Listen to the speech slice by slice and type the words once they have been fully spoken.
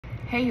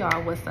Hey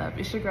y'all, what's up?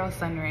 It's your girl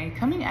Sunray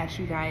coming at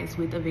you guys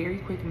with a very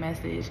quick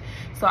message.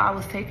 So I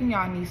was taking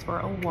y'all niece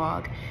for a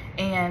walk,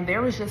 and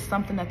there was just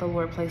something that the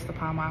Lord placed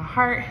upon my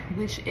heart,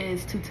 which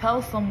is to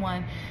tell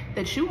someone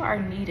that you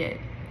are needed.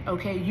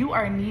 Okay, you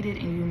are needed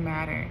and you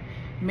matter.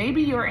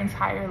 Maybe your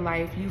entire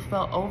life you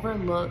felt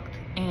overlooked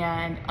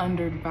and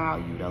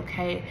undervalued,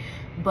 okay?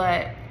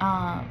 But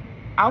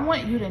I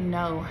want you to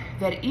know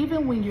that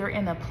even when you're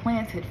in a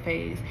planted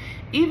phase,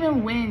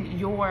 even when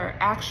your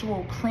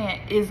actual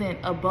plant isn't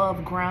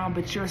above ground,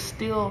 but you're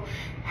still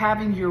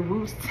having your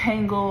roots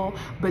tangle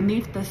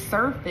beneath the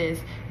surface,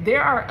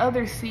 there are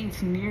other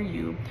seeds near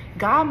you.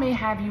 God may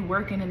have you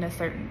working in a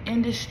certain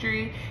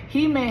industry.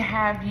 He may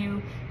have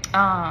you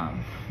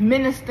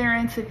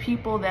ministering to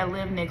people that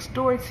live next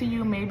door to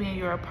you, maybe in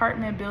your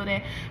apartment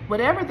building,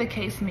 whatever the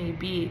case may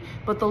be.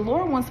 But the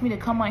Lord wants me to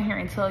come on here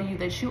and tell you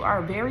that you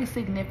are very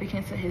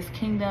significant to his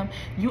kingdom.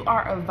 You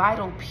are a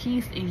vital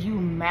piece and you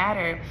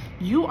matter.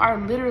 You are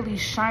literally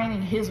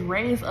shining his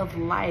rays of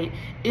light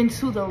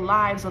into the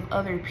lives of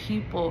other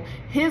people.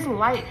 His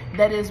light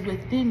that is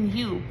within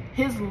you,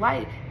 his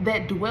light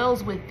that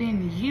dwells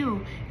within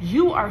you,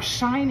 you are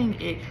shining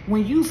it.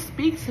 When you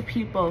speak to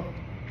people,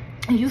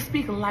 and you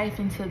speak life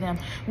into them,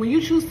 when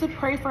you choose to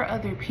pray for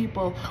other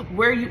people,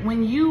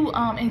 when you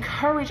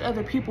encourage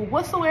other people,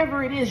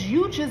 whatsoever it is,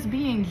 you just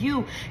being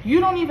you, you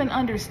don't even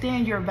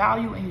understand your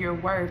value and your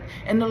worth.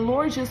 And the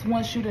Lord just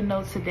wants you to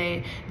know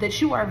today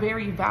that you are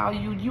very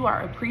valued, you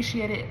are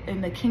appreciated in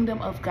the kingdom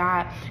of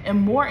God,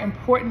 and more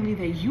importantly,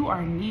 that you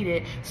are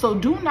needed. So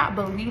do not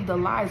believe the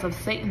lies of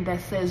Satan that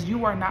says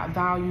you are not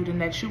valued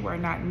and that you are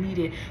not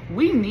needed.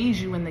 We need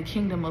you in the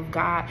kingdom of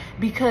God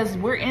because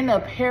we're in a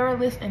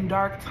perilous and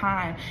dark time.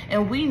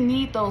 And we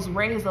need those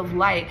rays of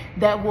light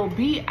that will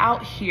be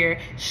out here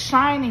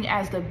shining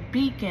as the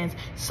beacons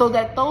so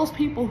that those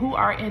people who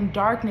are in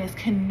darkness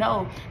can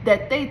know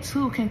that they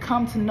too can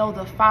come to know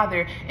the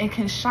Father and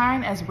can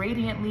shine as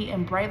radiantly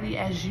and brightly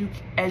as you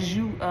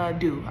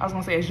do. I was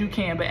gonna say as you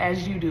can, but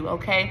as you do,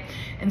 okay?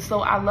 And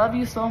so I love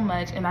you so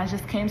much, and I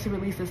just came to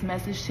release this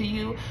message to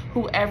you.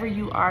 Whoever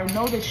you are,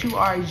 know that you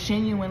are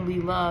genuinely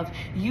loved.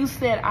 You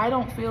said, I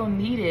don't feel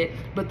needed,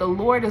 but the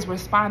Lord is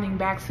responding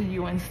back to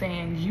you and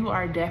saying, you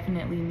are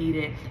definitely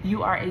needed.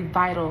 You are a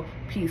vital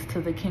piece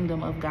to the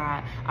kingdom of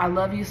God. I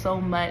love you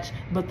so much,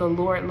 but the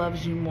Lord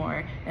loves you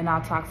more, and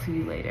I'll talk to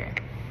you later.